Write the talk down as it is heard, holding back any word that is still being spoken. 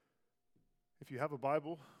If you have a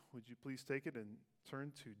Bible, would you please take it and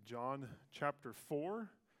turn to John chapter 4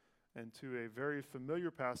 and to a very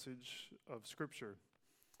familiar passage of Scripture.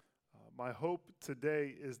 My hope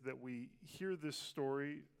today is that we hear this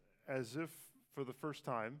story as if for the first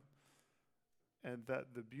time, and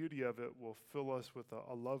that the beauty of it will fill us with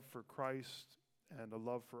a love for Christ and a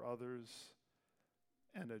love for others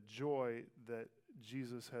and a joy that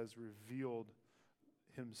Jesus has revealed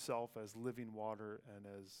himself as living water and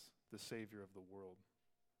as the Savior of the world.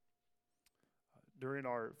 During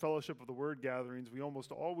our Fellowship of the Word gatherings, we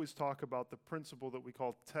almost always talk about the principle that we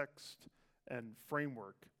call text and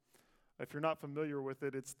framework. If you're not familiar with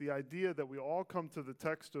it, it's the idea that we all come to the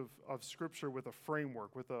text of Scripture with a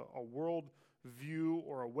framework, with a world view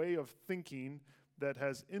or a way of thinking that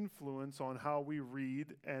has influence on how we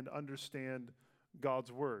read and understand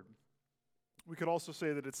God's Word. We could also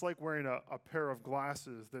say that it's like wearing a pair of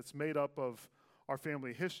glasses that's made up of our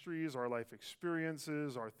family histories, our life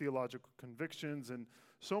experiences, our theological convictions, and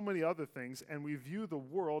so many other things, and we view the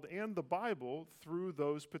world and the Bible through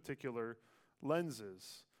those particular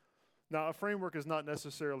lenses. Now, a framework is not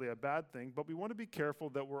necessarily a bad thing, but we want to be careful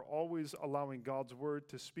that we're always allowing God's Word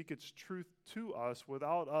to speak its truth to us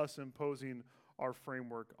without us imposing our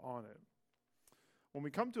framework on it. When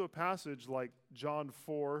we come to a passage like John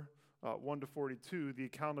 4, 1 to 42, the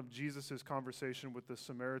account of Jesus' conversation with the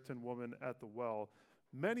Samaritan woman at the well,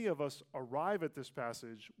 many of us arrive at this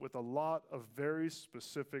passage with a lot of very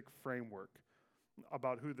specific framework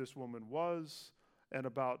about who this woman was and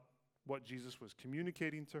about what Jesus was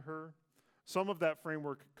communicating to her. Some of that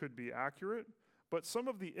framework could be accurate, but some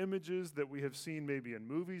of the images that we have seen maybe in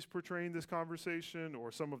movies portraying this conversation,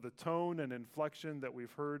 or some of the tone and inflection that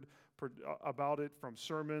we've heard about it from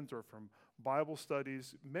sermons or from Bible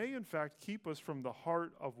studies, may in fact keep us from the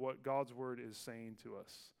heart of what God's Word is saying to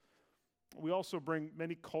us. We also bring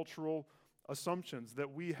many cultural assumptions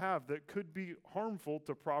that we have that could be harmful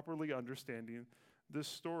to properly understanding this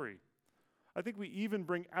story. I think we even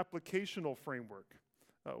bring applicational framework.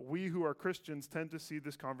 We who are Christians tend to see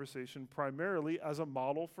this conversation primarily as a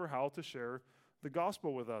model for how to share the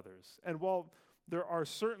gospel with others. And while there are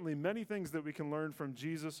certainly many things that we can learn from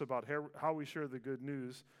Jesus about how we share the good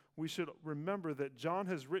news, we should remember that John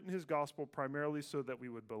has written his gospel primarily so that we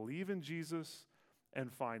would believe in Jesus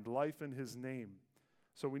and find life in his name.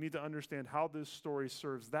 So we need to understand how this story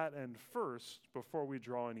serves that end first before we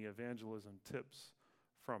draw any evangelism tips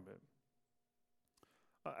from it.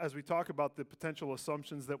 As we talk about the potential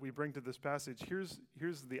assumptions that we bring to this passage,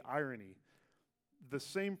 here's the irony. The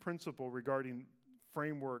same principle regarding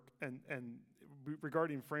framework and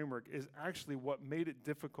regarding framework is actually what made it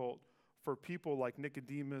difficult for people like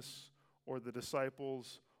Nicodemus or the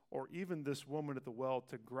disciples or even this woman at the well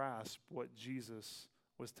to grasp what Jesus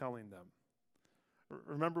was telling them.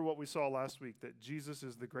 Remember what we saw last week, that Jesus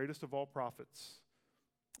is the greatest of all prophets.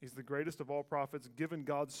 He's the greatest of all prophets, given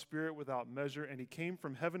God's Spirit without measure, and he came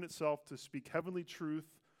from heaven itself to speak heavenly truth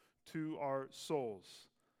to our souls.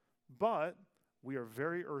 But we are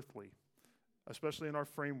very earthly, especially in our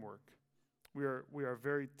framework. We are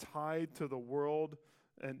very tied to the world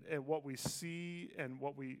and what we see and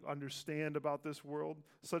what we understand about this world,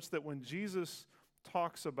 such that when Jesus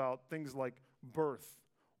talks about things like birth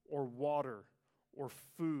or water or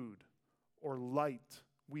food or light,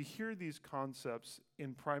 we hear these concepts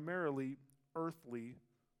in primarily earthly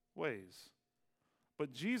ways.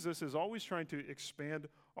 But Jesus is always trying to expand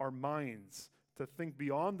our minds to think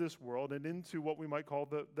beyond this world and into what we might call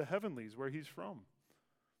the heavenlies, where he's from.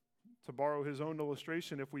 To borrow his own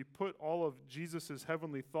illustration, if we put all of Jesus'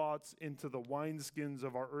 heavenly thoughts into the wineskins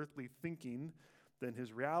of our earthly thinking, then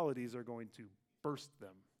his realities are going to burst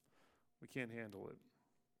them. We can't handle it.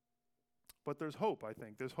 But there's hope, I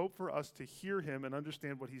think. There's hope for us to hear him and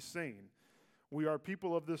understand what he's saying. We are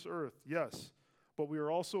people of this earth, yes, but we are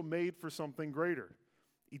also made for something greater.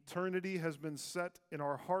 Eternity has been set in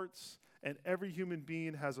our hearts, and every human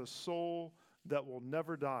being has a soul that will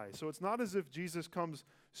never die. So it's not as if Jesus comes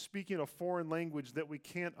speaking a foreign language that we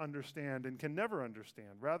can't understand and can never understand.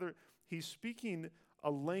 Rather, he's speaking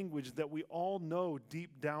a language that we all know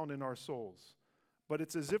deep down in our souls. But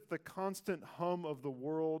it's as if the constant hum of the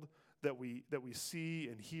world that we see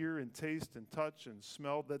and hear and taste and touch and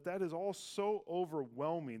smell, that is all so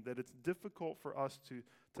overwhelming that it's difficult for us to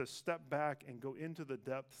step back and go into the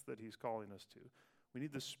depths that he's calling us to. We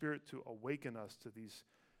need the Spirit to awaken us to these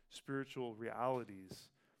spiritual realities.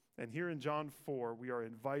 And here in John 4, we are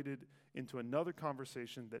invited into another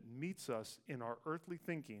conversation that meets us in our earthly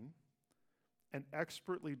thinking and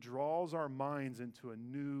expertly draws our minds into a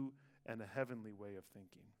new and a heavenly way of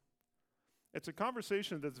thinking. It's a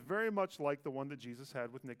conversation that's very much like the one that Jesus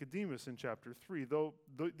had with Nicodemus in chapter 3, though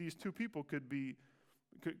these two people could be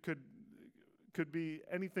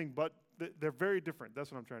anything but, they're very different.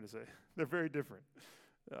 That's what I'm trying to say. They're very different.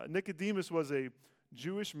 Nicodemus was a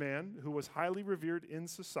Jewish man who was highly revered in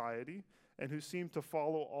society and who seemed to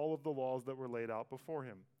follow all of the laws that were laid out before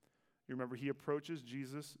him. You remember, he approaches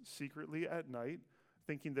Jesus secretly at night,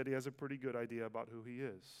 thinking that he has a pretty good idea about who he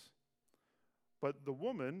is. But the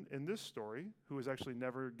woman in this story, who is actually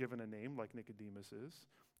never given a name like Nicodemus is,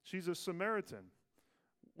 she's a Samaritan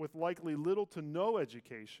with likely little to no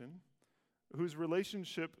education, whose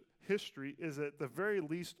relationship history is at the very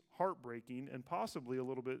least heartbreaking and possibly a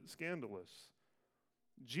little bit scandalous.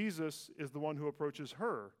 Jesus is the one who approaches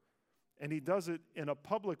her, and he does it in a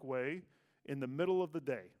public way in the middle of the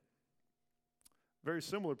day. Very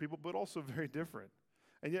similar people, but also very different.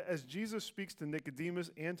 And yet, as Jesus speaks to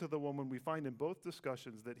Nicodemus and to the woman, we find in both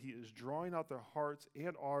discussions that he is drawing out their hearts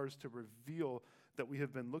and ours to reveal that we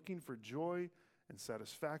have been looking for joy and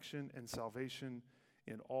satisfaction and salvation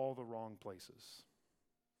in all the wrong places.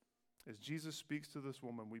 As Jesus speaks to this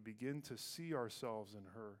woman, we begin to see ourselves in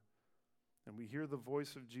her. And we hear the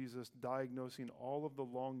voice of Jesus diagnosing all of the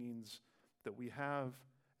longings that we have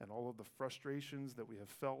and all of the frustrations that we have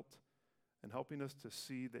felt, and helping us to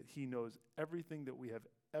see that he knows everything that we have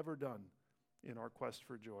ever done in our quest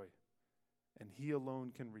for joy. And he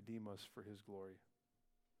alone can redeem us for his glory.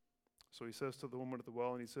 So he says to the woman at the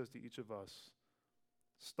well, and he says to each of us,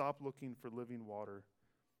 stop looking for living water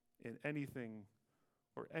in anything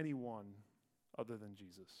or anyone other than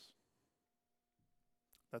Jesus.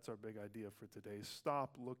 That's our big idea for today.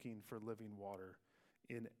 Stop looking for living water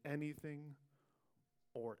in anything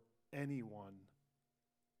or anyone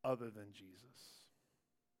other than Jesus.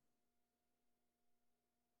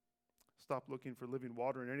 Stop looking for living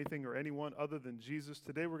water in anything or anyone other than Jesus.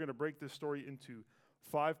 Today we're going to break this story into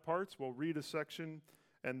 5 parts. We'll read a section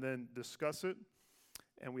and then discuss it,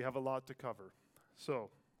 and we have a lot to cover. So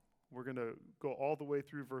we're going to go all the way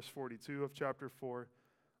through verse 42 of chapter 4.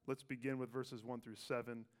 Let's begin with verses 1 through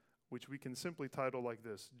 7, which we can simply title like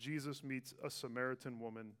this: Jesus meets a Samaritan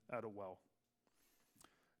woman at a well.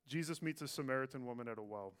 Jesus meets a Samaritan woman at a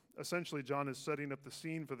well. Essentially, John is setting up the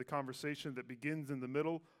scene for the conversation that begins in the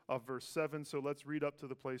middle of verse 7. So let's read up to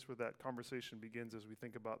the place where that conversation begins as we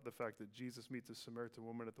think about the fact that Jesus meets a Samaritan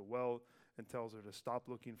woman at the well and tells her to stop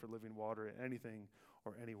looking for living water in anything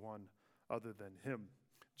or anyone other than him.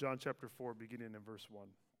 John chapter 4, beginning in verse 1.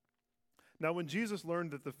 Now, when Jesus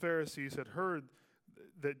learned that the Pharisees had heard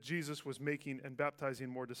that Jesus was making and baptizing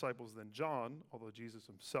more disciples than John, although Jesus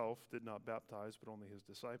himself did not baptize, but only his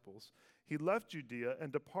disciples, he left Judea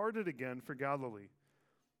and departed again for Galilee.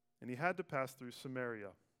 And he had to pass through Samaria.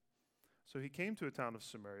 So he came to a town of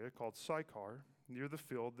Samaria called Sychar, near the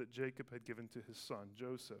field that Jacob had given to his son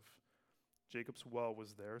Joseph. Jacob's well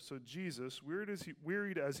was there. So Jesus,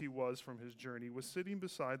 wearied as he was from his journey, was sitting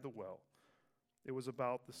beside the well. It was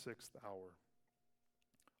about the 6th hour.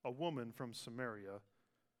 A woman from Samaria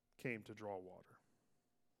came to draw water.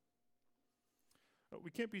 We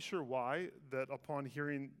can't be sure why that upon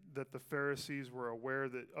hearing that the Pharisees were aware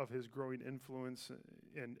of his growing influence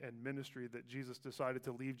and ministry, that Jesus decided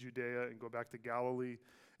to leave Judea and go back to Galilee.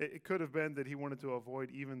 It could have been that he wanted to avoid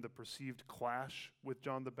even the perceived clash with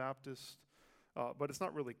John the Baptist, but it's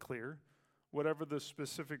not really clear. Whatever the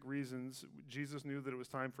specific reasons, Jesus knew that it was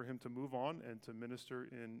time for him to move on and to minister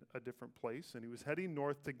in a different place. And he was heading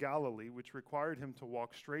north to Galilee, which required him to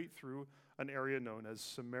walk straight through an area known as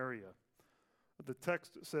Samaria. The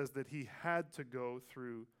text says that he had to go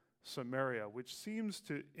through Samaria, which seems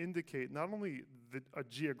to indicate not only a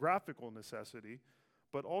geographical necessity,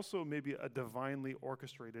 but also maybe a divinely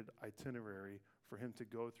orchestrated itinerary for him to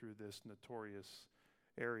go through this notorious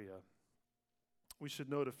area. We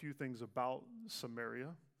should note a few things about Samaria.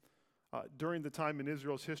 During the time in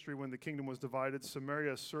Israel's history when the kingdom was divided,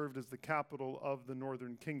 Samaria served as the capital of the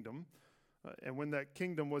northern kingdom. And when that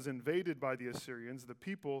kingdom was invaded by the Assyrians, the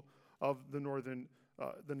people of the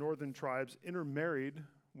northern tribes intermarried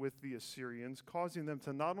with the Assyrians, causing them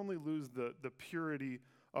to not only lose the purity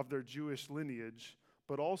of their Jewish lineage,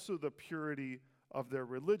 but also the purity of their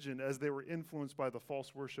religion as they were influenced by the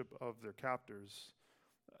false worship of their captors.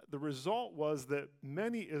 The result was that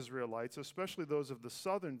many Israelites, especially those of the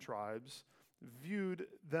southern tribes, viewed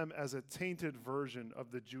them as a tainted version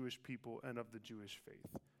of the Jewish people and of the Jewish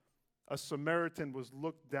faith. A Samaritan was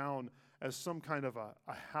looked down as some kind of a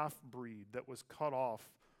half-breed that was cut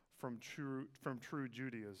off from true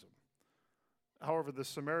Judaism. However, the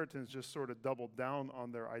Samaritans just sort of doubled down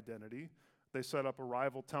on their identity. They set up a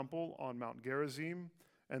rival temple on Mount Gerizim,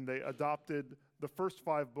 and they adopted the first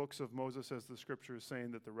 5 books of Moses as the scriptures,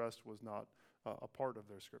 saying that the rest was not a part of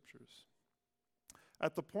their scriptures.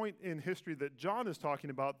 At the point in history that John is talking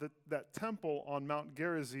about, that temple on Mount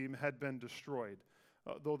Gerizim had been destroyed,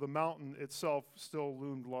 though the mountain itself still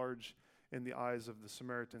loomed large in the eyes of the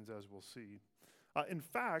Samaritans, as we'll see. In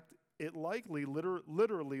fact, it likely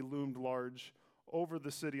literally loomed large over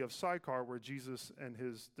the city of Sychar, where Jesus and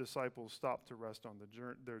his disciples stopped to rest on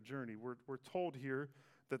their journey. We're told here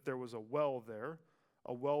that there was a well there,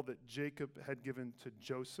 a well that Jacob had given to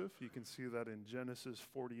Joseph. You can see that in Genesis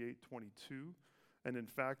 48:22. And in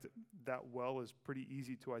fact, that well is pretty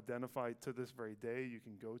easy to identify to this very day. You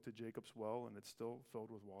can go to Jacob's well, and it's still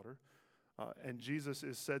filled with water. And Jesus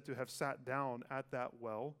is said to have sat down at that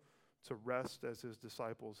well to rest as his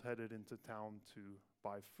disciples headed into town to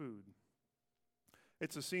buy food.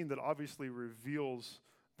 It's a scene that obviously reveals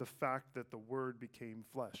the fact that the Word became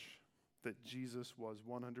flesh, that Jesus was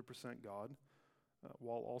 100% God,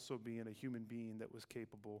 while also being a human being that was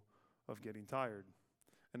capable of getting tired.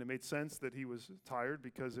 And it made sense that he was tired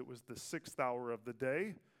because it was the 6th hour of the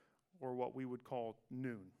day, or what we would call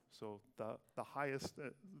noon. So the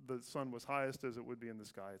sun was highest as it would be in the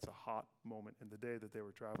sky. It's a hot moment in the day that they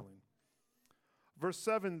were traveling. Verse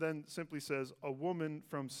 7 then simply says, a woman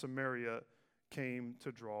from Samaria came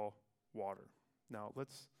to draw water. Now,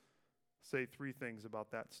 let's say 3 things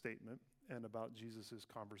about that statement and about Jesus'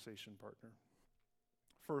 conversation partner.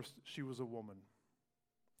 First, she was a woman.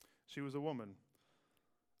 She was a woman.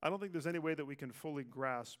 I don't think there's any way that we can fully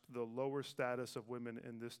grasp the lower status of women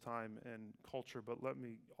in this time and culture, but let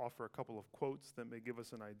me offer a couple of quotes that may give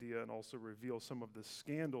us an idea and also reveal some of the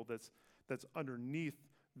scandal that's underneath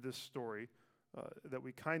this story that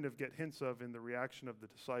we kind of get hints of in the reaction of the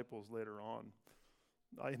disciples later on.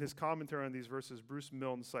 In his commentary on these verses, Bruce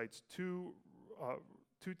Milne cites two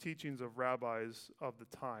teachings of rabbis of the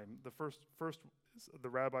time. The first, the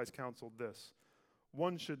rabbis counseled this: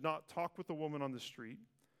 one should not talk with a woman on the street,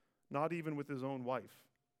 not even with his own wife,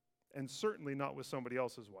 and certainly not with somebody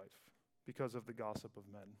else's wife, because of the gossip of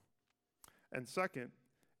men. And second,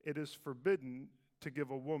 it is forbidden to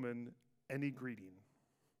give a woman any greeting.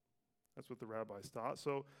 That's what the rabbis taught.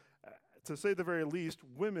 So, to say the very least,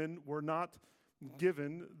 women were not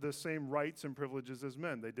given the same rights and privileges as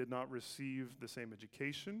men. They did not receive the same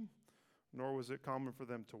education, nor was it common for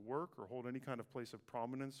them to work or hold any kind of place of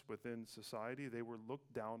prominence within society. They were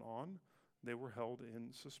looked down on. They were held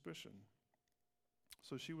in suspicion.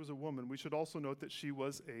 So she was a woman. We should also note that she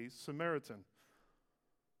was a Samaritan.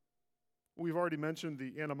 We've already mentioned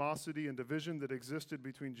the animosity and division that existed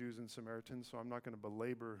between Jews and Samaritans, so I'm not going to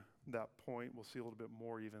belabor that point. We'll see a little bit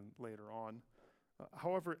more even later on.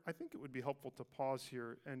 However, I think it would be helpful to pause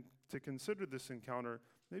here and to consider this encounter,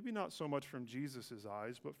 maybe not so much from Jesus'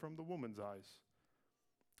 eyes, but from the woman's eyes.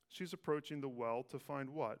 She's approaching the well to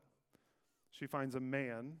find what? She finds a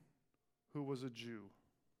man who was a Jew.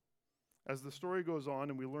 As the story goes on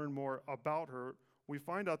and we learn more about her, we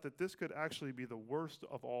find out that this could actually be the worst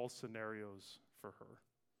of all scenarios for her.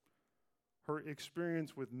 Her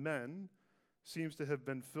experience with men seems to have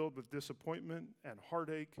been filled with disappointment and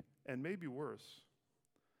heartache and maybe worse.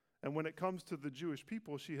 And when it comes to the Jewish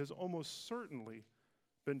people, she has almost certainly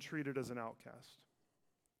been treated as an outcast.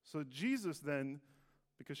 So Jesus then,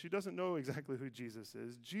 because she doesn't know exactly who Jesus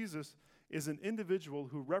is an individual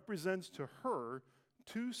who represents to her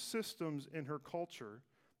 2 systems in her culture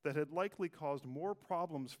that had likely caused more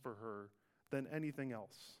problems for her than anything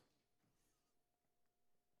else.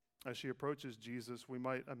 As she approaches Jesus, we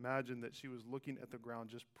might imagine that she was looking at the ground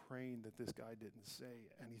just praying that this guy didn't say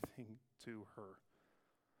anything to her.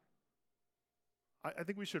 I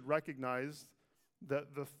think we should recognize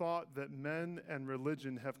that the thought that men and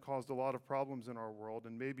religion have caused a lot of problems in our world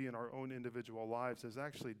and maybe in our own individual lives is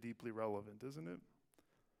actually deeply relevant, isn't it?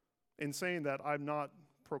 In saying that, I'm not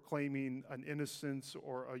proclaiming an innocence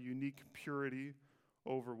or a unique purity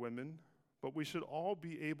over women, but we should all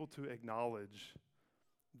be able to acknowledge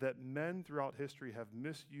that men throughout history have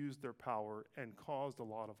misused their power and caused a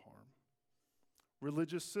lot of harm.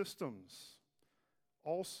 Religious systems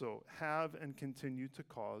also have and continue to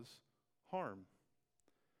cause harm.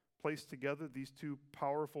 Placed together, these 2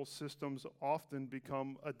 powerful systems often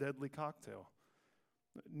become a deadly cocktail.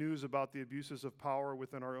 News about the abuses of power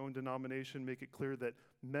within our own denomination make it clear that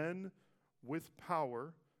men with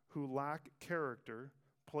power who lack character,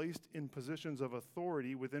 placed in positions of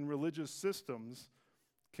authority within religious systems,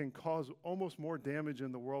 can cause almost more damage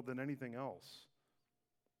in the world than anything else.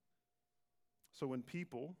 So when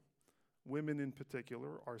people, women in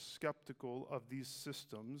particular, are skeptical of these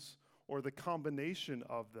systems or the combination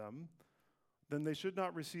of them, then they should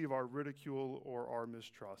not receive our ridicule or our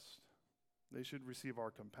mistrust. They should receive our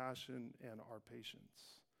compassion and our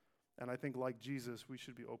patience. And I think, like Jesus, we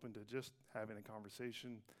should be open to just having a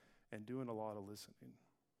conversation and doing a lot of listening.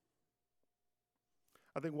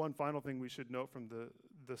 I think one final thing we should note from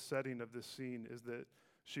the setting of this scene is that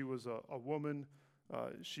she was a woman,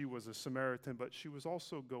 she was a Samaritan, but she was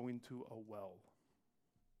also going to a well.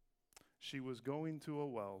 She was going to a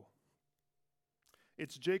well.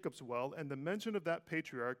 It's Jacob's well, and the mention of that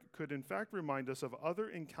patriarch could in fact remind us of other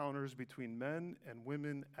encounters between men and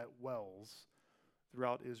women at wells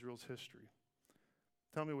throughout Israel's history.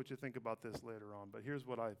 Tell me what you think about this later on, but here's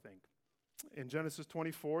what I think. In Genesis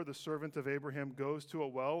 24, the servant of Abraham goes to a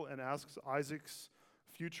well and asks Isaac's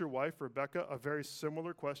future wife, Rebekah, a very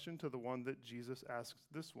similar question to the one that Jesus asks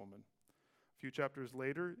this woman. A few chapters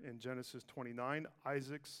later, in Genesis 29,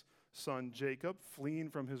 Isaac's son Jacob, fleeing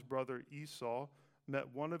from his brother Esau,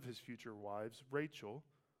 met one of his future wives, Rachel,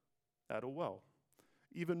 at a well.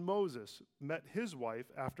 Even Moses met his wife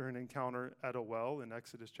after an encounter at a well in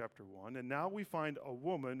Exodus chapter 1. And now we find a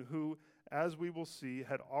woman who, as we will see,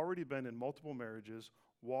 had already been in multiple marriages,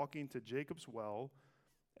 walking to Jacob's well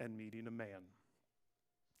and meeting a man.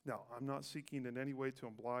 Now, I'm not seeking in any way to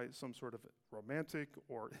imply some sort of romantic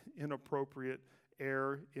or inappropriate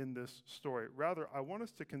air in this story. Rather, I want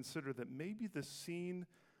us to consider that maybe the scene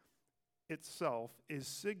itself is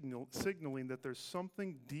signaling that there's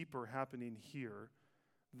something deeper happening here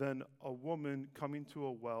than a woman coming to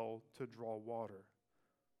a well to draw water.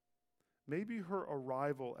 Maybe her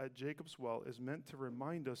arrival at Jacob's well is meant to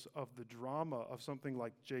remind us of the drama of something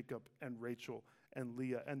like Jacob and Rachel and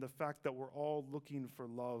Leah, and the fact that we're all looking for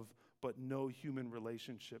love, but no human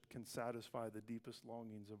relationship can satisfy the deepest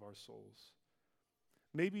longings of our souls.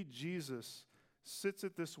 Maybe Jesus sits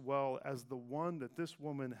at this well as the one that this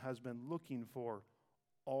woman has been looking for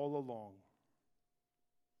all along.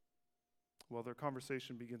 Well, their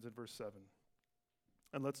conversation begins in verse 7.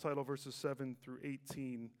 And let's title verses 7 through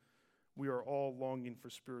 18, "We are all longing for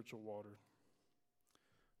spiritual water."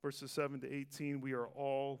 Verses 7 to 18, we are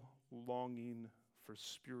all longing for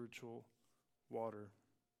spiritual water.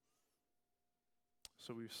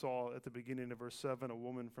 So we saw at the beginning of verse 7, a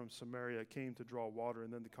woman from Samaria came to draw water,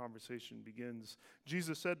 and then the conversation begins.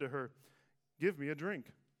 Jesus said to her, "Give me a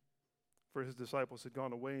drink," for his disciples had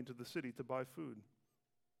gone away into the city to buy food.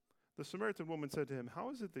 The Samaritan woman said to him, "How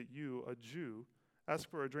is it that you, a Jew, ask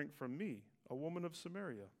for a drink from me, a woman of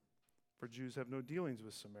Samaria? For Jews have no dealings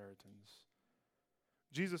with Samaritans."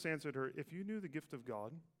 Jesus answered her, "If you knew the gift of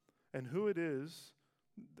God, and who it is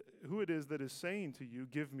that is saying to you,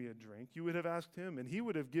 'Give me a drink,' you would have asked him, and he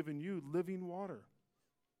would have given you living water."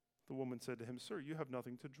 The woman said to him, "Sir, you have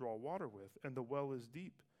nothing to draw water with, and the well is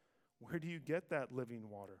deep. Where do you get that living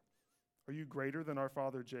water? Are you greater than our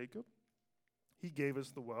father Jacob? He gave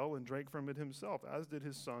us the well and drank from it himself, as did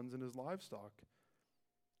his sons and his livestock."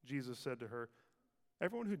 Jesus said to her,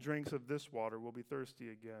 "Everyone who drinks of this water will be thirsty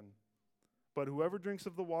again. But whoever drinks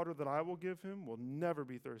of the water that I will give him will never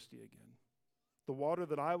be thirsty again. The water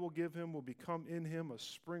that I will give him will become in him a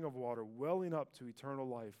spring of water welling up to eternal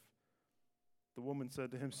life." The woman said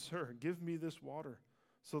to him, "Sir, give me this water,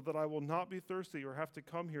 so that I will not be thirsty or have to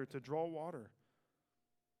come here to draw water."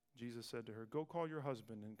 Jesus said to her, "Go call your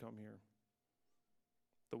husband and come here."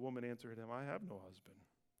 The woman answered him, "I have no husband."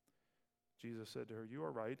 Jesus said to her, "You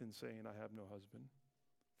are right in saying, 'I have no husband,'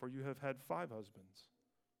 for you have had 5 husbands,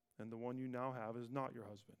 and the one you now have is not your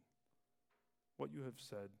husband. What you have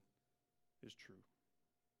said is true."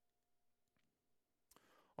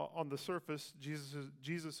 On the surface,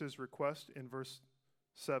 Jesus' request in verse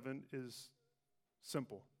 7 is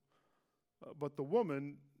simple. But the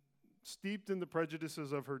woman, steeped in the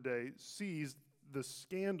prejudices of her day, sees the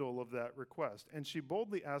scandal of that request. And she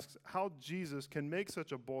boldly asks how Jesus can make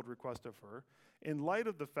such a bold request of her in light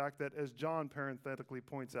of the fact that, as John parenthetically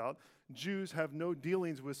points out, Jews have no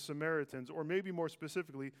dealings with Samaritans, or maybe more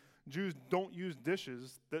specifically, Jews don't use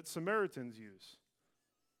dishes that Samaritans use.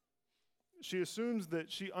 She assumes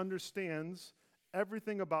that she understands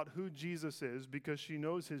everything about who Jesus is because she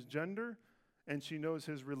knows his gender and she knows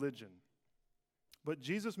his religion. But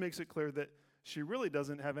Jesus makes it clear that she really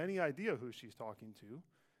doesn't have any idea who she's talking to,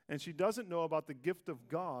 and she doesn't know about the gift of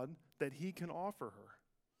God that he can offer her.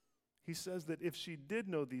 He says that if she did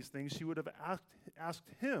know these things, she would have asked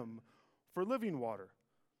him for living water.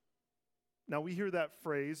 Now, we hear that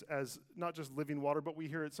phrase as not just living water, but we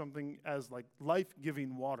hear it something as like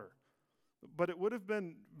life-giving water. But it would have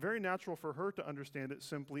been very natural for her to understand it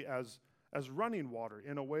simply as running water,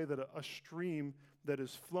 in a way that a stream that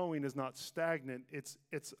is flowing is not stagnant, it's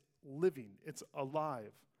living, it's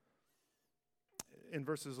alive. in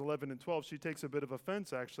verses 11 and 12, she takes a bit of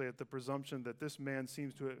offense, actually, at the presumption that this man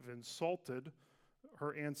seems to have insulted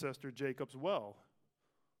her ancestor Jacob's well.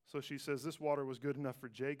 So she says this water was good enough for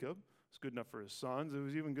Jacob. It's good enough for his sons. It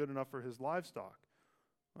was even good enough for his livestock.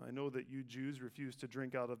 I know that you Jews refuse to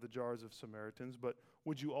drink out of the jars of Samaritans, but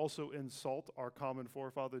would you also insult our common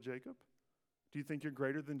forefather Jacob? Do you think you're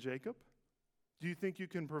greater than Jacob? Do you think you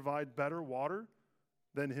can provide better water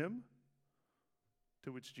than him?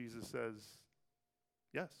 To which Jesus says,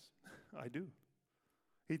 yes, I do.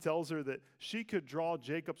 He tells her that she could draw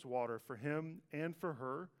Jacob's water for him and for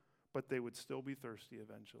her, but they would still be thirsty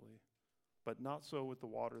eventually. But not so with the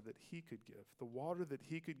water that he could give. The water that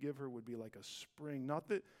he could give her would be like a spring, not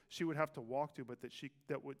that she would have to walk to, but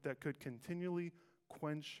that could continually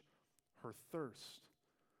quench her thirst.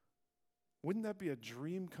 Wouldn't that be a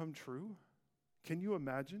dream come true? Can you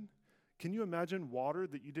imagine? Can you imagine water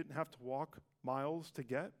that you didn't have to walk miles to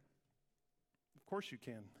get? Of course you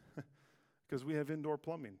can, because we have indoor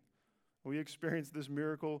plumbing. We experience this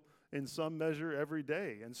miracle in some measure every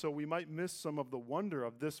day, and so we might miss some of the wonder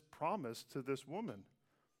of this promise to this woman.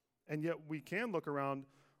 And yet we can look around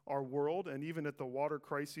our world and even at the water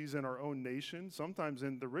crises in our own nation, sometimes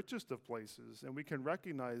in the richest of places, and we can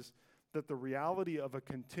recognize that the reality of a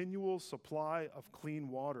continual supply of clean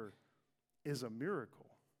water is a miracle.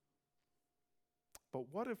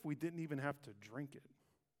 But what if we didn't even have to drink it?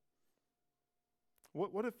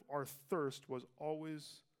 What if our thirst was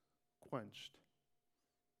always quenched?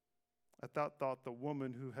 At that thought, the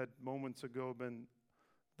woman who had moments ago been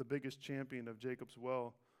the biggest champion of Jacob's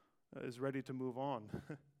well is ready to move on.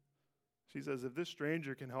 She says, if this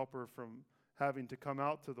stranger can help her from having to come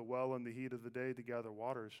out to the well in the heat of the day to gather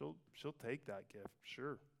water, she'll take that gift,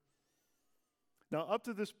 sure. Now, up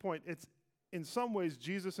to this point, it's in some ways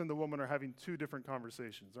Jesus and the woman are having two different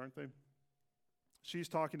conversations, aren't they? She's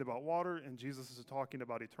talking about water, and Jesus is talking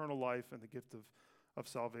about eternal life and the gift of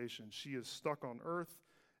salvation. She is stuck on earth,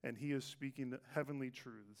 and he is speaking heavenly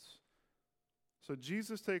truths. So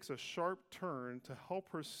Jesus takes a sharp turn to help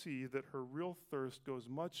her see that her real thirst goes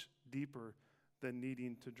much deeper than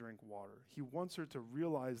needing to drink water. He wants her to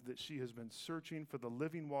realize that she has been searching for the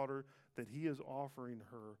living water that he is offering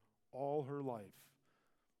her all her life,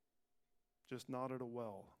 just not at a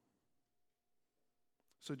well.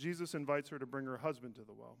 So Jesus invites her to bring her husband to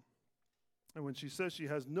the well. And when she says she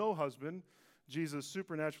has no husband, Jesus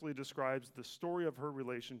supernaturally describes the story of her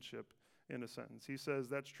relationship in a sentence. He says,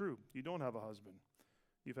 that's true. You don't have a husband.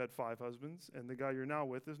 You've had 5 husbands, and the guy you're now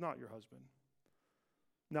with is not your husband.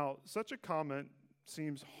 Now, such a comment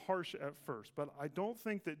seems harsh at first, but I don't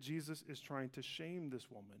think that Jesus is trying to shame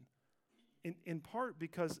this woman, in part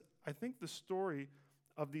because I think the story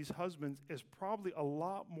of these husbands is probably a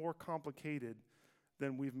lot more complicated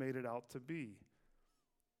than we've made it out to be.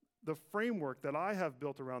 The framework that I have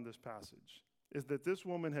built around this passage is that this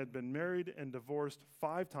woman had been married and divorced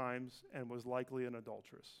 5 times and was likely an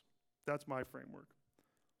adulteress. That's my framework.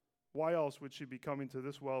 Why else would she be coming to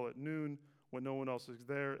this well at noon when no one else is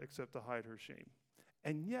there except to hide her shame?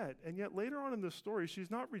 And yet later on in the story, she's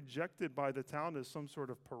not rejected by the town as some sort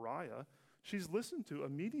of pariah. She's listened to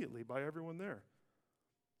immediately by everyone there.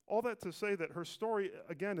 All that to say that her story,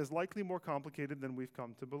 again, is likely more complicated than we've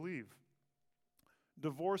come to believe.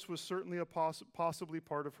 Divorce was certainly possibly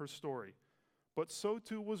part of her story, but so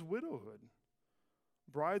too was widowhood.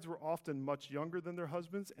 Brides were often much younger than their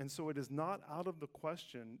husbands, and so it is not out of the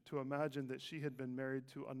question to imagine that she had been married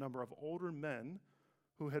to a number of older men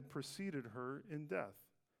who had preceded her in death.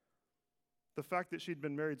 The fact that she'd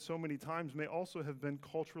been married so many times may also have been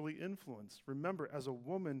culturally influenced. Remember, as a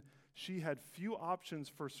woman, she had few options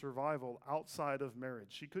for survival outside of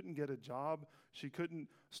marriage. She couldn't get a job. She couldn't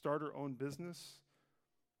start her own business.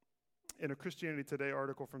 In a Christianity Today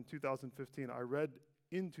article from 2015, I read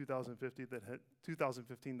in 2015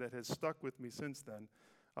 that has stuck with me since then.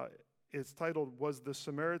 It's titled, "Was the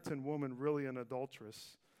Samaritan Woman Really an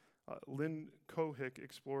Adulteress?" Lynn Cohick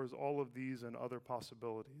explores all of these and other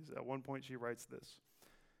possibilities. At one point she writes this: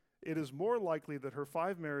 "It is more likely that her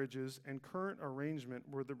 5 marriages and current arrangement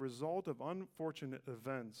were the result of unfortunate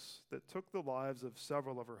events that took the lives of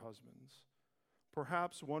several of her husbands.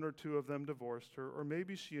 Perhaps 1 or 2 of them divorced her, or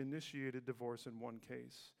maybe she initiated divorce in one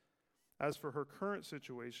case. As for her current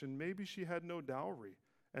situation, maybe she had no dowry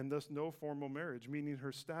and thus no formal marriage, meaning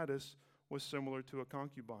her status was similar to a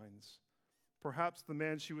concubine's. Perhaps the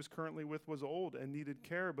man she was currently with was old and needed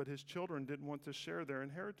care, but his children didn't want to share their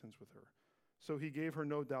inheritance with her, so he gave her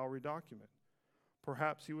no dowry document.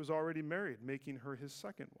 Perhaps he was already married, making her his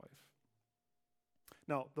second wife."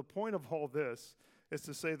 Now, the point of all this is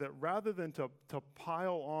to say that rather than to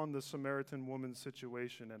pile on the Samaritan woman's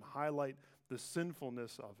situation and highlight the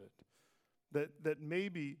sinfulness of it. That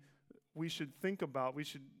maybe we should think about,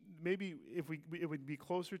 maybe if it would be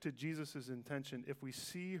closer to Jesus' intention if we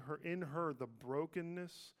see in her the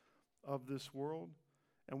brokenness of this world,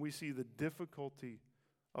 and we see the difficulty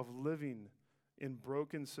of living in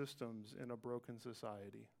broken systems in a broken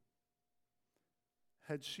society.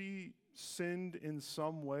 Had she sinned in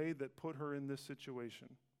some way that put her in this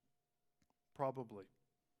situation? Probably.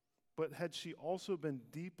 But had she also been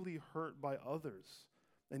deeply hurt by others,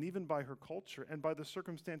 and even by her culture, and by the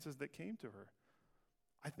circumstances that came to her?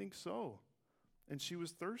 I think so. And she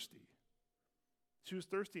was thirsty. She was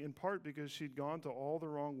thirsty in part because she'd gone to all the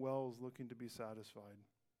wrong wells looking to be satisfied,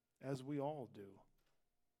 as we all do.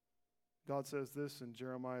 God says this in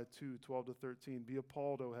Jeremiah 2:12-13, "Be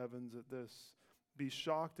appalled, O heavens, at this. Be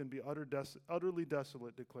shocked and be utterly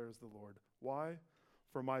desolate, declares the Lord. Why?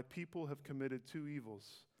 For my people have committed two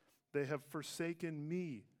evils. They have forsaken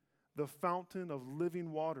me, the fountain of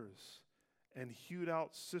living waters, and hewed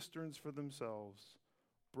out cisterns for themselves,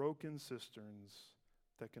 broken cisterns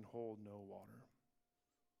that can hold no water."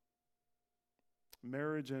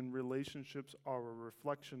 Marriage and relationships are a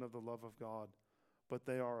reflection of the love of God, but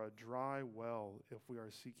they are a dry well if we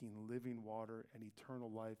are seeking living water and eternal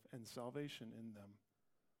life and salvation in them.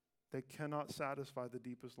 They cannot satisfy the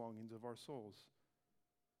deepest longings of our souls.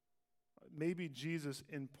 Maybe Jesus,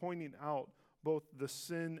 in pointing out both the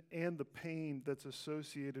sin and the pain that's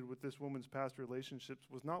associated with this woman's past relationships,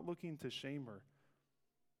 was not looking to shame her.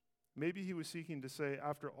 Maybe he was seeking to say,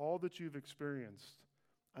 after all that you've experienced,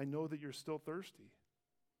 I know that you're still thirsty.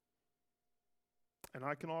 And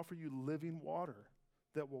I can offer you living water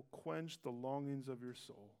that will quench the longings of your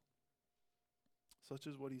soul. Such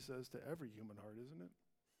is what he says to every human heart, isn't it?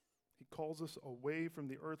 He calls us away from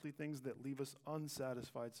the earthly things that leave us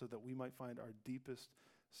unsatisfied so that we might find our deepest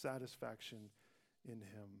satisfaction in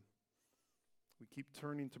him. We keep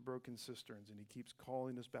turning to broken cisterns, and he keeps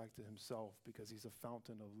calling us back to himself because he's a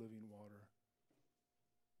fountain of living water.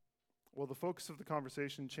 Well, the focus of the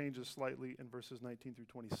conversation changes slightly in verses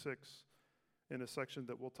 19-26 in a section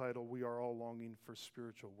that we'll title, "We Are All Longing for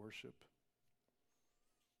Spiritual Worship."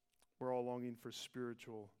 We're all longing for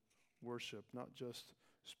spiritual worship, not just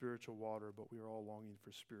spiritual water, but we are all longing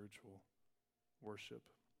for spiritual worship.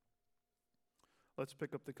 Let's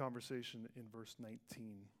pick up the conversation in verse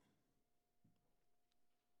 19.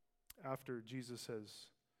 After Jesus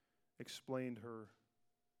has explained her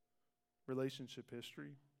relationship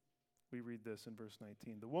history, we read this in verse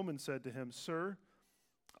 19. "The woman said to him, 'Sir,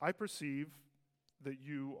 I perceive that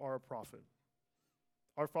you are a prophet.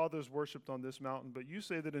 Our fathers worshipped on this mountain, but you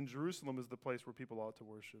say that in Jerusalem is the place where people ought to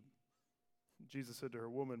worship.' Jesus said to her,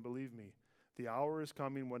 'Woman, believe me, the hour is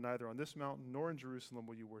coming when neither on this mountain nor in Jerusalem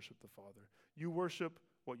will you worship the Father. You worship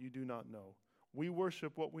what you do not know. We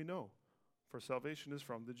worship what we know, for salvation is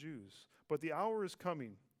from the Jews. But the hour is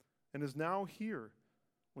coming and is now here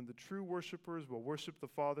when the true worshipers will worship the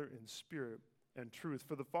Father in spirit and truth.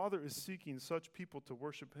 For the Father is seeking such people to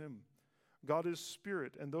worship him. God is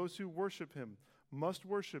spirit, and those who worship him must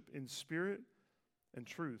worship in spirit and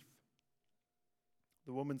truth.'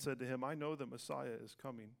 The woman said to him, 'I know that Messiah is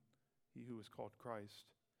coming, he who is called Christ.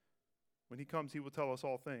 When he comes, he will tell us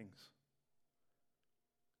all things.'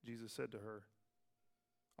 Jesus said to her,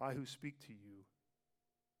 'I who speak to you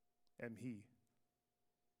am he.'"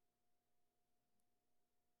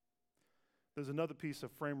 There's another piece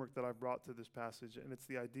of framework that I've brought to this passage, and it's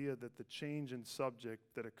the idea that the change in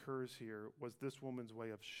subject that occurs here was this woman's way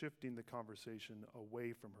of shifting the conversation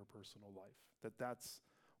away from her personal life, that's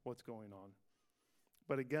what's going on.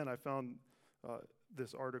 But again, I found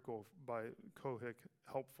this article by Kohik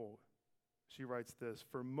helpful. She writes this: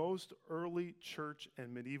 "For most early church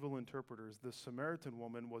and medieval interpreters, the Samaritan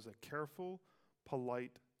woman was a careful,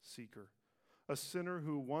 polite seeker, a sinner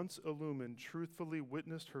who, once illumined, truthfully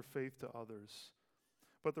witnessed her faith to others.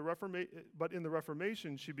 But in the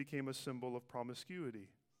Reformation, she became a symbol of promiscuity.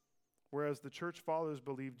 Whereas the church fathers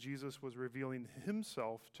believed Jesus was revealing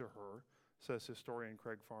himself to her," says historian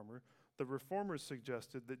Craig Farmer, "the reformers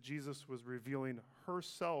suggested that Jesus was revealing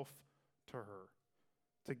herself to her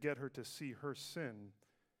to get her to see her sin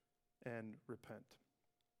and repent."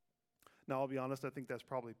 Now, I'll be honest, I think that's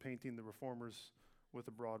probably painting the reformers with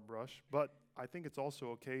a broad brush, but I think it's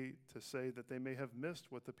also okay to say that they may have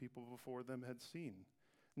missed what the people before them had seen,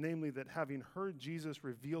 namely that having heard Jesus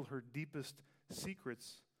reveal her deepest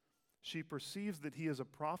secrets, she perceives that he is a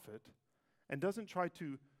prophet and doesn't try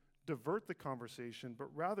to divert the conversation,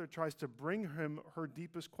 but rather tries to bring him her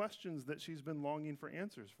deepest questions that she's been longing for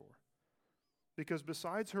answers for. Because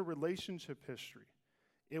besides her relationship history,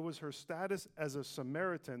 it was her status as a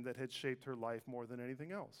Samaritan that had shaped her life more than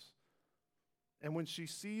anything else. And when she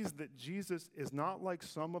sees that Jesus is not like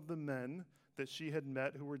some of the men that she had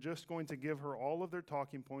met who were just going to give her all of their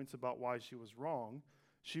talking points about why she was wrong,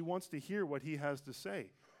 she wants to hear what he has to say.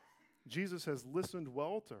 Jesus has listened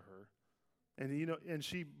well to her, and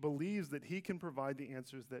she believes that he can provide the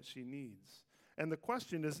answers that she needs. And the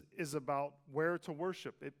question is about where to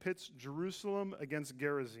worship. It pits Jerusalem against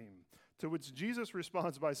Gerizim, to which Jesus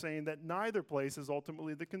responds by saying that neither place is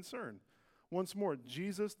ultimately the concern. Once more,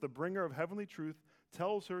 Jesus, the bringer of heavenly truth,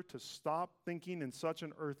 tells her to stop thinking in such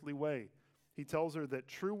an earthly way. He tells her that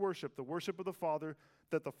true worship, the worship of the Father,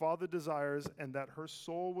 that the Father desires and that her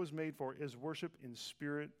soul was made for, is worship in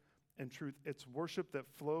spirit and truth. It's worship that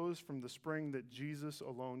flows from the spring that Jesus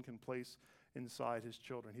alone can place inside his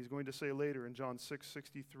children. He's going to say later in John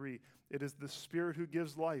 6:63, it is the Spirit who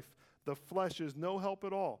gives life. The flesh is no help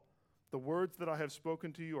at all. The words that I have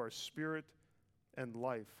spoken to you are spirit and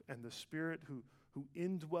life. And the Spirit who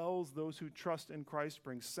indwells those who trust in Christ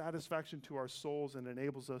brings satisfaction to our souls and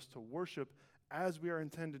enables us to worship as we are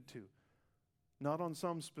intended to, not on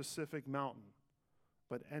some specific mountain,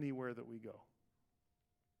 but anywhere that we go.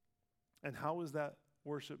 And how is that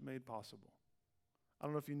worship made possible? I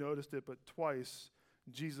don't know if you noticed it, but twice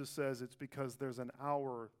Jesus says it's because there's an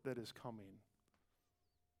hour that is coming.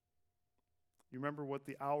 You remember what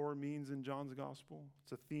the hour means in John's gospel?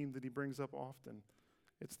 It's a theme that he brings up often.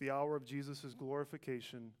 It's the hour of Jesus'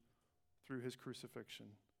 glorification through his crucifixion.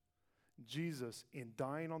 Jesus, in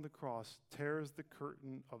dying on the cross, tears the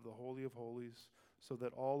curtain of the Holy of Holies so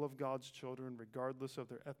that all of God's children, regardless of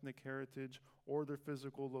their ethnic heritage or their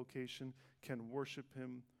physical location, can worship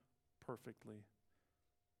him perfectly.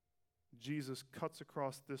 Jesus cuts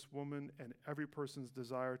across this woman and every person's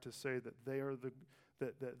desire to say that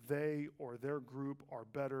they or their group are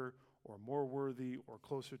better or more worthy or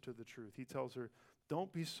closer to the truth. He tells her,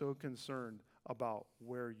 don't be so concerned about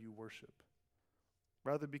where you worship.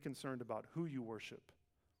 Rather be concerned about who you worship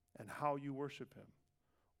and how you worship him.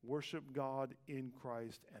 Worship God in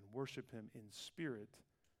Christ and worship him in spirit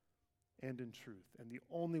and in truth. And the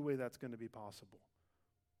only way that's going to be possible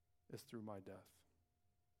is through my death.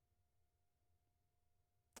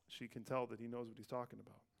 She can tell that he knows what he's talking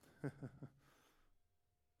about.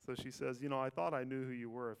 So she says, I thought I knew who you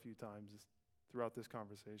were a few times throughout this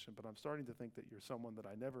conversation, but I'm starting to think that you're someone that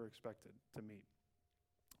I never expected to meet,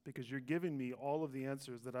 because you're giving me all of the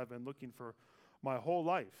answers that I've been looking for my whole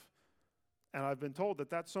life. And I've been told that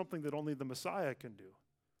that's something that only the Messiah can do.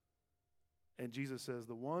 And Jesus says,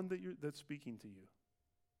 the one that's speaking to you,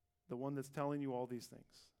 the one that's telling you all these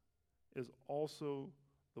things, is also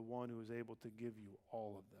the one who is able to give you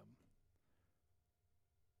all of them.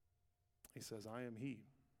 He says, I am he.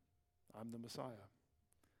 I'm the Messiah.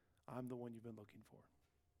 I'm the one you've been looking for.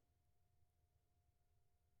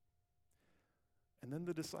 And then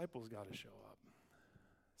the disciples got to show up.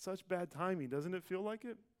 Such bad timing, doesn't it feel like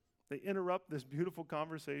it? They interrupt this beautiful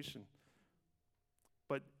conversation.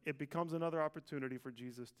 But it becomes another opportunity for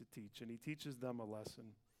Jesus to teach, and he teaches them a lesson.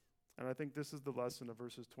 And I think this is the lesson of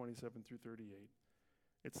verses 27 through 38.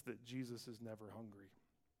 It's that Jesus is never hungry.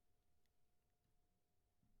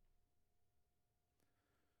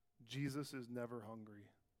 Jesus is never hungry.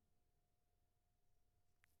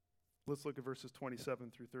 Let's look at verses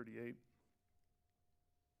 27 through 38.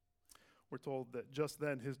 We're told that just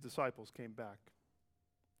then his disciples came back.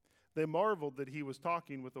 They marveled that he was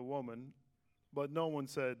talking with a woman, but no one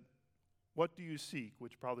said, "What do you seek?"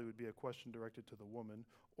 which probably would be a question directed to the woman,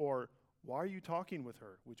 or "Why are you talking with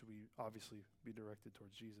her?" which would obviously be directed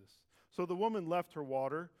towards Jesus. So the woman left her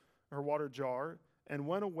water jar, and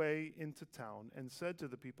went away into town and said to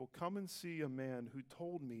the people, "Come and see a man who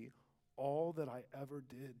told me all that I ever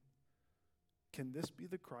did. Can this be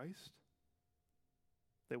the Christ?"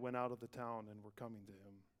 They went out of the town and were coming to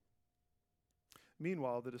him.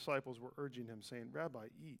 Meanwhile, the disciples were urging him, saying, "Rabbi,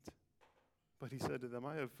 eat." But he said to them,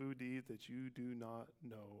 "I have food to eat that you do not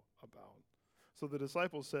know about." So the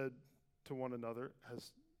disciples said to one another,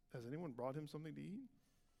 Has anyone brought him something to eat?"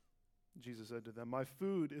 Jesus said to them, "My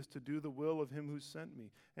food is to do the will of him who sent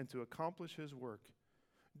me and to accomplish his work.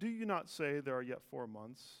 Do you not say there are yet 4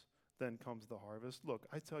 months, then comes the harvest? Look,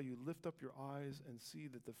 I tell you, lift up your eyes and see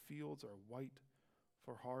that the fields are white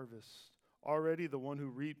for harvest. Already the one who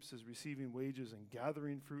reaps is receiving wages and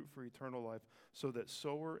gathering fruit for eternal life, so that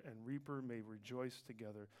sower and reaper may rejoice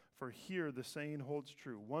together. For here the saying holds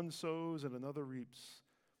true, one sows and another reaps.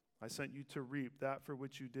 I sent you to reap that for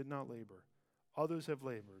which you did not labor. Others have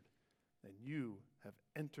labored, and you have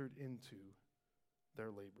entered into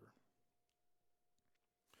their labor."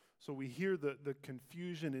 So we hear the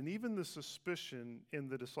confusion and even the suspicion in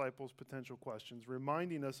the disciples' potential questions,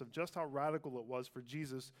 reminding us of just how radical it was for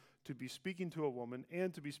Jesus to be speaking to a woman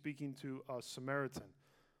and to be speaking to a Samaritan.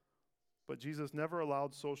 But Jesus never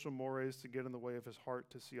allowed social mores to get in the way of his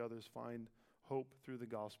heart to see others find hope through the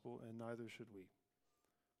gospel, and neither should we.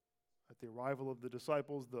 At the arrival of the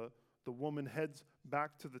disciples, the woman heads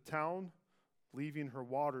back to the town, leaving her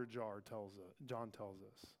water jar, John tells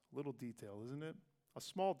us. Little detail, isn't it? A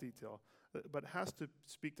small detail, but has to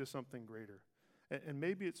speak to something greater. And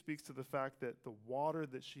maybe it speaks to the fact that the water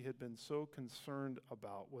that she had been so concerned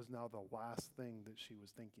about was now the last thing that she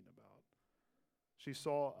was thinking about. She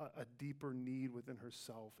saw a deeper need within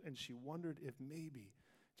herself, and she wondered if maybe,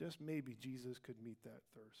 just maybe, Jesus could meet that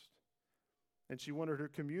thirst. And she wanted her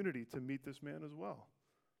community to meet this man as well.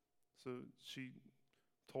 So she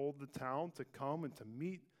told the town to come and to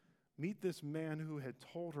meet this man who had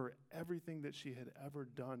told her everything that she had ever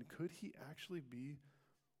done. Could he actually be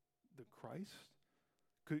the Christ?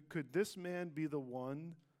 Could this man be the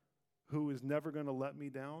one who is never going to let me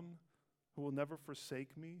down, who will never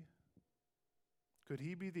forsake me? Could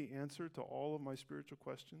he be the answer to all of my spiritual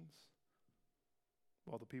questions?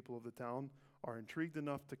 Well, the people of the town are intrigued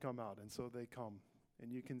enough to come out, and so they come.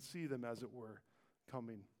 And you can see them, as it were,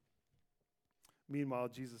 coming. Meanwhile,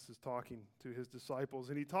 Jesus is talking to his disciples,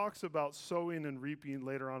 and he talks about sowing and reaping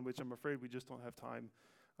later on, which I'm afraid we just don't have time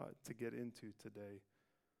to get into today.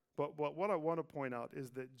 But what I want to point out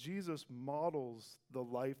is that Jesus models the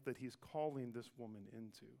life that he's calling this woman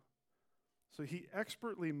into. So he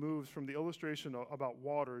expertly moves from the illustration about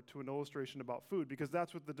water to an illustration about food, because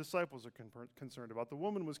that's what the disciples are concerned about. The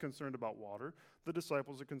woman was concerned about water. The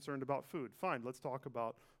disciples are concerned about food. Fine, let's talk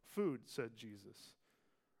about food, said Jesus.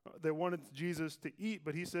 They wanted Jesus to eat,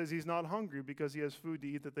 but he says he's not hungry because he has food to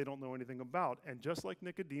eat that they don't know anything about. And just like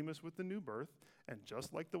Nicodemus with the new birth, and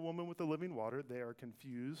just like the woman with the living water, they are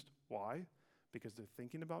confused. Why? Because they're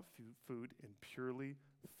thinking about food in purely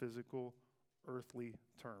physical, earthly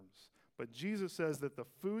terms. But Jesus says that the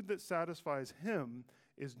food that satisfies him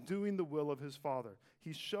is doing the will of his Father.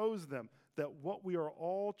 He shows them that what we are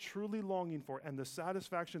all truly longing for and the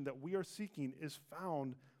satisfaction that we are seeking is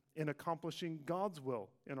found in accomplishing God's will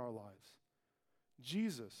in our lives.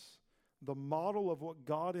 Jesus, the model of what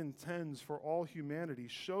God intends for all humanity,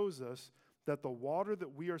 shows us that the water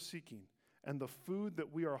that we are seeking and the food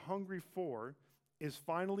that we are hungry for is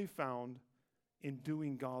finally found in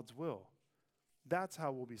doing God's will. That's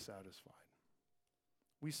how we'll be satisfied.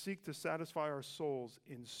 We seek to satisfy our souls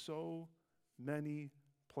in so many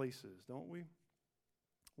places, don't we?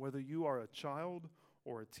 Whether you are a child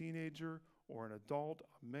or a teenager or an adult,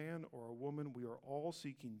 a man or a woman, we are all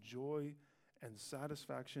seeking joy and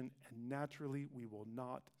satisfaction, and naturally we will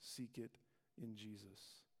not seek it in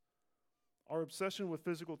Jesus. Our obsession with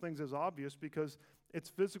physical things is obvious because it's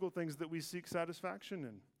physical things that we seek satisfaction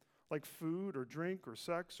in, like food or drink or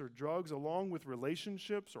sex or drugs, along with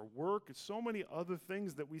relationships or work. It's so many other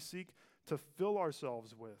things that we seek to fill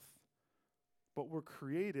ourselves with. But we're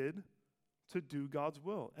created to do God's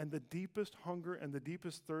will. And the deepest hunger and the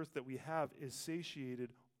deepest thirst that we have is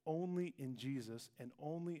satiated only in Jesus and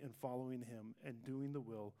only in following him and doing the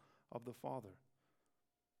will of the Father.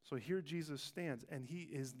 So here Jesus stands, and he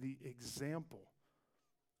is the example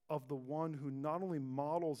of the one who not only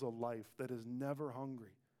models a life that is never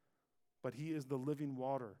hungry, but he is the living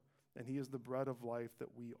water, and he is the bread of life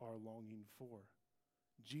that we are longing for.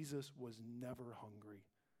 Jesus was never hungry.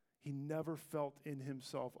 He never felt in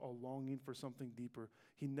himself a longing for something deeper.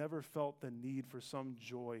 He never felt the need for some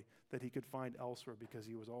joy that he could find elsewhere because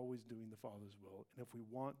he was always doing the Father's will. And if we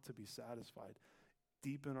want to be satisfied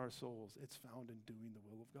deep in our souls, it's found in doing the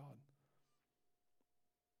will of God.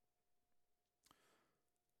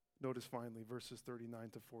 Notice finally, verses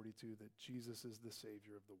 39 to 42, that Jesus is the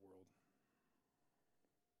Savior of the world.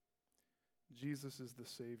 Jesus is the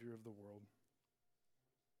Savior of the world.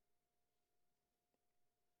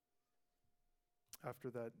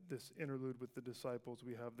 After this interlude with the disciples,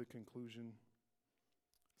 we have the conclusion.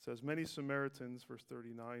 It says, many Samaritans, verse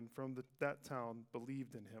 39, from that town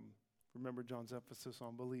believed in him. Remember John's emphasis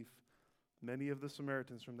on belief. Many of the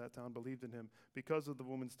Samaritans from that town believed in him because of the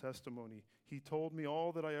woman's testimony. He told me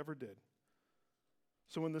all that I ever did.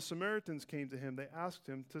 So when the Samaritans came to him, they asked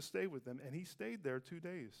him to stay with them, and he stayed there 2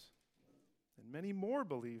 days. And many more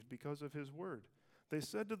believed because of his word. They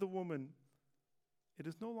said to the woman, it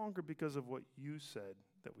is no longer because of what you said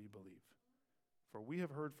that we believe, for we have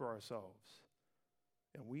heard for ourselves,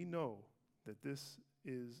 and we know that this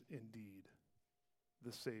is indeed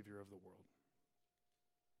the Savior of the world.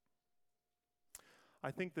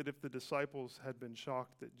 I think that if the disciples had been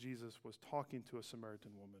shocked that Jesus was talking to a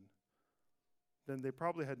Samaritan woman, then they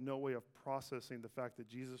probably had no way of processing the fact that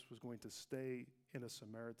Jesus was going to stay in a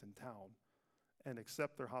Samaritan town and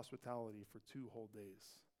accept their hospitality for 2 whole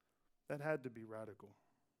days. That had to be radical.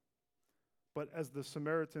 But as the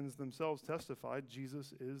Samaritans themselves testified,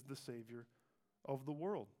 Jesus is the Savior of the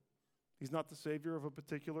world. He's not the Savior of a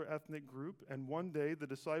particular ethnic group. And one day the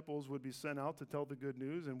disciples would be sent out to tell the good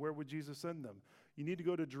news. And where would Jesus send them? You need to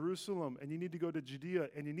go to Jerusalem, and you need to go to Judea,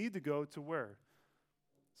 and you need to go to where?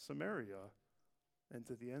 Samaria, and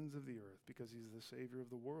to the ends of the earth, because he's the Savior of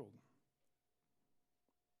the world.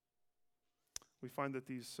 We find that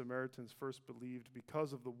these Samaritans first believed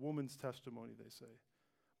because of the woman's testimony, they say.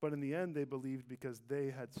 But in the end, they believed because they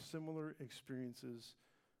had similar experiences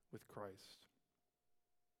with Christ.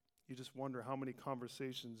 You just wonder how many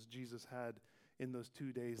conversations Jesus had in those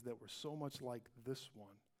 2 days that were so much like this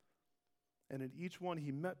one. And in each one,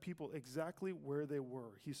 he met people exactly where they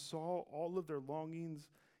were. He saw all of their longings.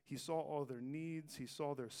 He saw all their needs. He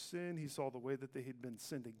saw their sin. He saw the way that they had been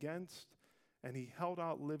sinned against. And he held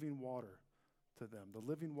out living water to them, the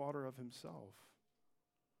living water of himself.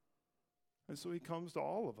 And so he comes to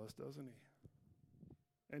all of us, doesn't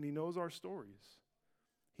he? And he knows our stories.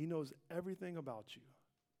 He knows everything about you.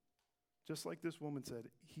 Just like this woman said,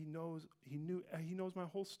 he knows my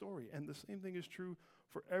whole story. And the same thing is true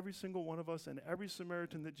for every single one of us and every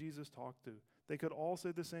Samaritan that Jesus talked to. They could all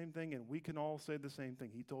say the same thing, and we can all say the same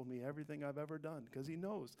thing. He told me everything I've ever done, because he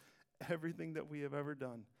knows everything that we have ever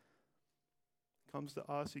done. He comes to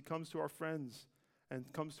us, he comes to our friends,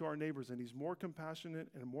 and comes to our neighbors, and he's more compassionate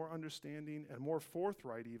and more understanding and more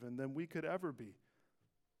forthright even than we could ever be.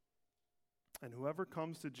 And whoever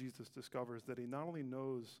comes to Jesus discovers that he not only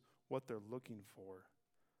knows what they're looking for,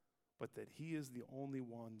 but that he is the only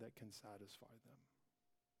one that can satisfy them.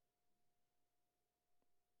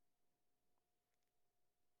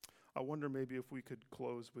 I wonder maybe if we could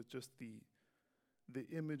close with just the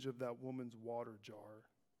image of that woman's water jar.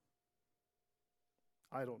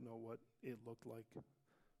 I don't know what it looked like.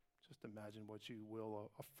 Just imagine what you will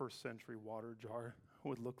a first century water jar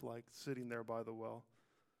would look like sitting there by the well.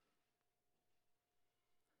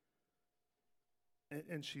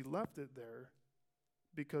 And she left it there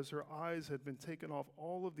because her eyes had been taken off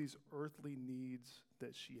all of these earthly needs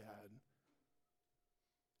that she had.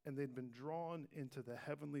 And they'd been drawn into the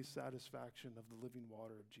heavenly satisfaction of the living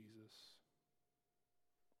water of Jesus.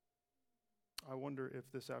 I wonder if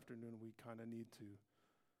this afternoon we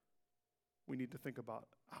need to think about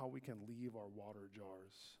how we can leave our water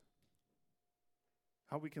jars.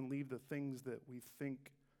 How we can leave the things that we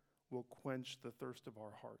think will quench the thirst of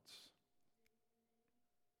our hearts.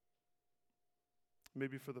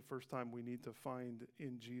 Maybe for the first time we need to find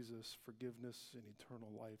in Jesus forgiveness and eternal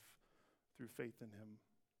life through faith in him.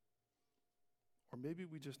 Or maybe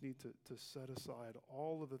we just need to set aside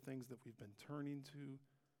all of the things that we've been turning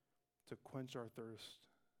to quench our thirst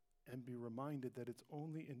and be reminded that it's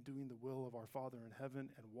only in doing the will of our Father in heaven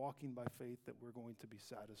and walking by faith that we're going to be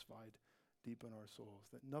satisfied deep in our souls,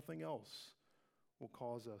 that nothing else will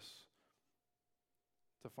cause us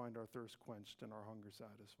to find our thirst quenched and our hunger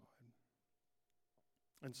satisfied.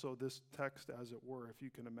 And so this text, as it were, if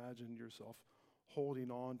you can imagine yourself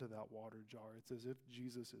holding on to that water jar, it's as if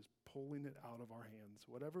Jesus is pulling it out of our hands.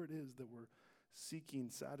 Whatever it is that we're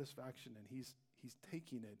seeking satisfaction in, he's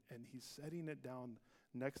taking it and he's setting it down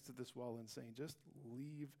next to this well and saying, just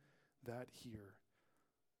leave that here.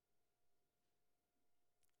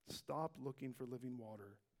 Stop looking for living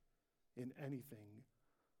water in anything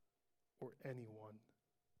or anyone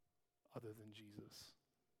other than Jesus.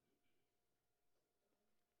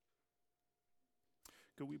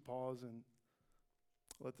 Could we pause and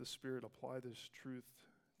let the Spirit apply this truth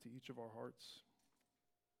to each of our hearts?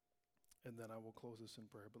 And then I will close this in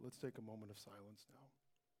prayer. But let's take a moment of silence now.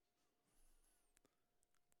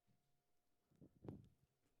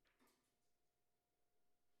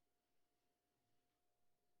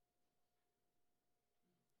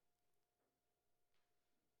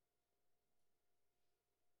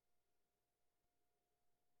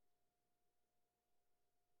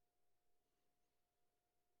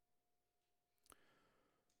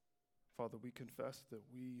 Father, we confess that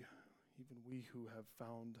even we who have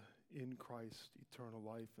found in Christ eternal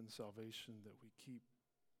life and salvation, that we keep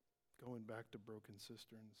going back to broken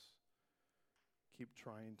cisterns, keep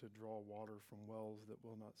trying to draw water from wells that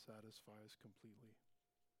will not satisfy us completely.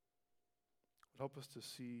 Help us to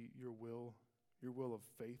see your will of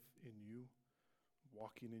faith in you,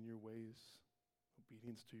 walking in your ways,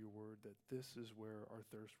 obedience to your word, that this is where our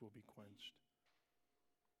thirst will be quenched.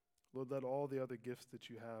 Lord, let all the other gifts that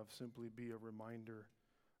you have simply be a reminder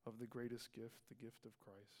of the greatest gift, the gift of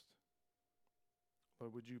Christ.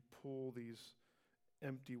 Lord, would you pull these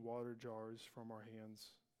empty water jars from our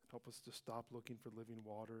hands? Help us to stop looking for living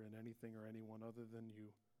water in anything or anyone other than you.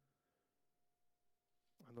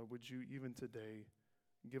 And Lord, would you even today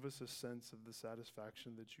give us a sense of the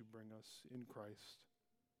satisfaction that you bring us in Christ?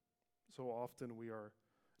 So often we are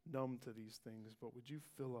numb to these things, but would you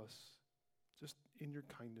fill us just in your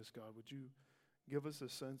kindness, God? Would you give us a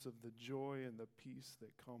sense of the joy and the peace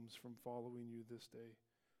that comes from following you this day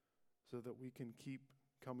so that we can keep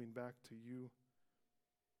coming back to you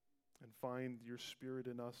and find your Spirit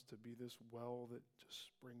in us to be this well that just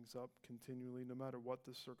springs up continually, no matter what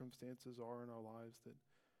the circumstances are in our lives, that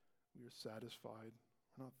we are satisfied.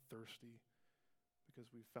 We're not thirsty because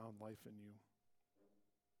we've found life in you.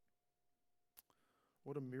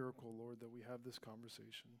 What a miracle, Lord, that we have this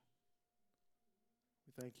conversation.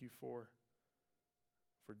 We thank you for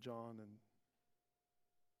John and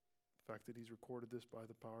the fact that he's recorded this by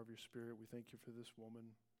the power of your Spirit. We thank you for this woman.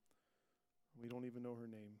 We don't even know her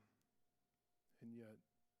name, and yet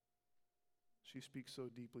she speaks so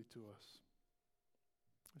deeply to us.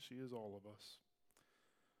 She is all of us.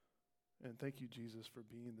 And thank you, Jesus, for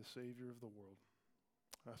being the Savior of the world.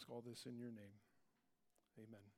 I ask all this in your name. Amen.